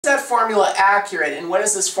formula accurate and when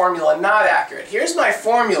is this formula not accurate? Here's my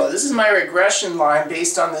formula. This is my regression line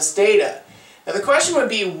based on this data. Now the question would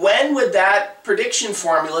be, when would that prediction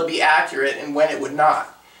formula be accurate and when it would not?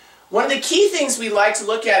 One of the key things we like to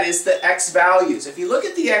look at is the x values. If you look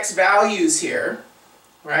at the x values here,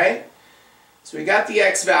 right? So we got the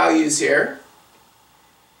x values here.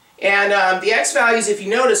 And the x values, if you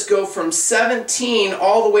notice, go from 17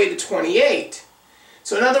 all the way to 28.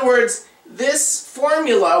 So in other words, this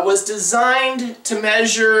formula was designed to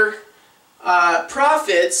measure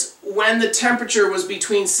profits when the temperature was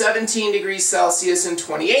between 17 degrees Celsius and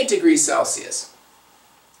 28 degrees Celsius.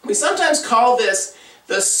 We sometimes call this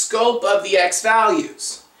the scope of the x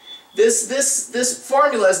values. This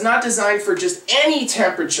formula is not designed for just any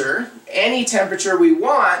temperature we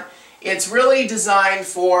want. It's really designed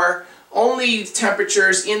for only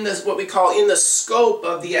temperatures in this, what we call in the scope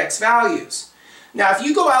of the x values. Now if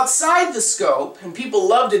you go outside the scope, and people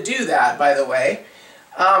love to do that by the way,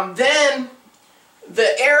 then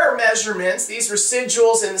the error measurements, these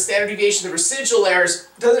residuals and the standard deviation of residual errors,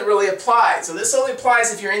 doesn't really apply. So this only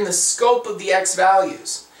applies if you're in the scope of the x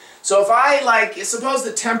values. So if I suppose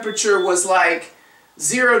the temperature was like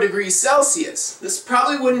 0 degrees Celsius, this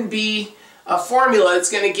probably wouldn't be a formula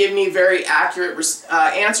that's going to give me very accurate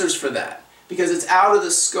answers for that, because it's out of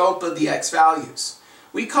the scope of the x values.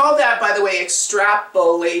 We call that, by the way,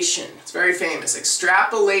 extrapolation. It's very famous.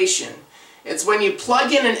 Extrapolation. It's when you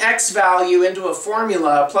plug in an x value into a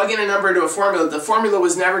formula, plug in a number into a formula the formula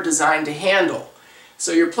was never designed to handle.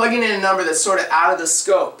 So you're plugging in a number that's sort of out of the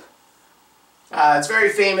scope. It's very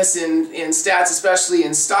famous in stats, especially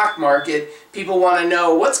in stock market. People want to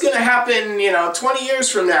know what's going to happen, 20 years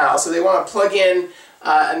from now. So they want to plug in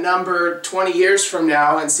a number 20 years from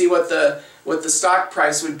now and see what the stock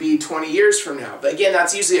price would be 20 years from now. But again,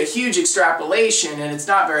 that's usually a huge extrapolation, and it's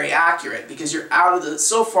not very accurate because you're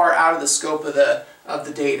so far out of the scope of the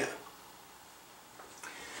data.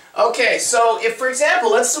 Okay, so if, for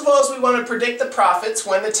example, let's suppose we want to predict the profits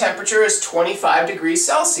when the temperature is 25 degrees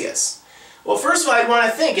Celsius. Well, first of all, I'd want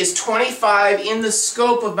to think, is 25 in the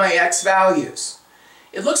scope of my x values?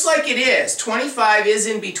 It looks like it is. 25 is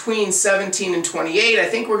in between 17 and 28. I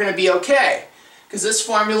think we're going to be okay, because this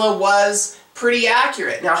formula was pretty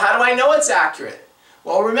accurate. Now, how do I know it's accurate?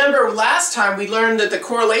 Well, remember last time we learned that the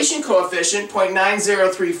correlation coefficient,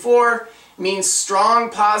 0.9034, means strong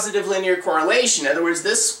positive linear correlation. In other words,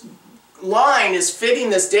 this line is fitting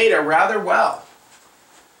this data rather well.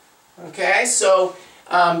 Okay, so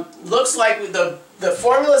looks like the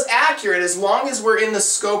formula is accurate as long as we're in the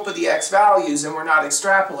scope of the x values and we're not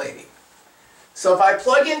extrapolating. So if I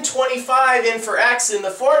plug in 25 in for x in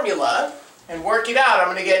the formula and work it out, I'm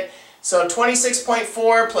going to get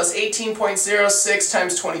 26.4 plus 18.06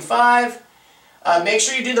 times 25. Make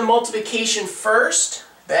sure you do the multiplication first,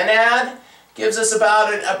 then add. Gives us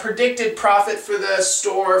about a predicted profit for the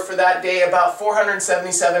store for that day, about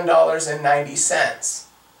 $477.90.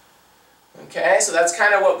 Okay, so that's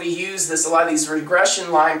kind of what we use a lot of these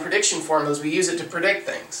regression line prediction formulas, we use it to predict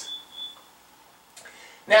things.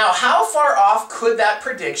 Now, how far off could that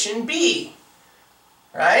prediction be?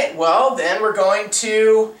 Right? Well, then we're going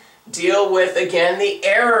to deal with, again, the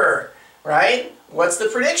error, right? What's the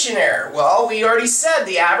prediction error? Well, we already said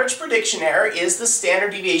the average prediction error is the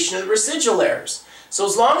standard deviation of the residual errors. So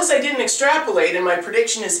as long as I didn't extrapolate and my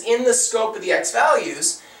prediction is in the scope of the x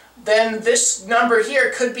values, then this number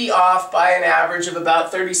here could be off by an average of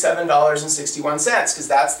about $37.61, because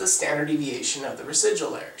that's the standard deviation of the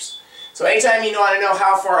residual errors. So anytime you want to know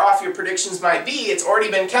how far off your predictions might be, it's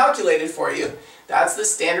already been calculated for you. That's the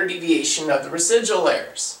standard deviation of the residual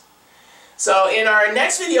errors. So in our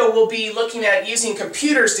next video, we'll be looking at using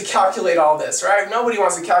computers to calculate all this, right? Nobody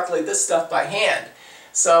wants to calculate this stuff by hand.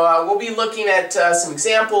 So we'll be looking at some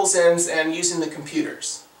examples and using the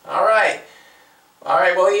computers. All right. All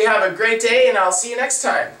right, well, you have a great day, and I'll see you next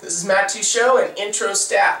time. This is Matt Touchot and Intro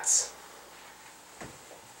Stats.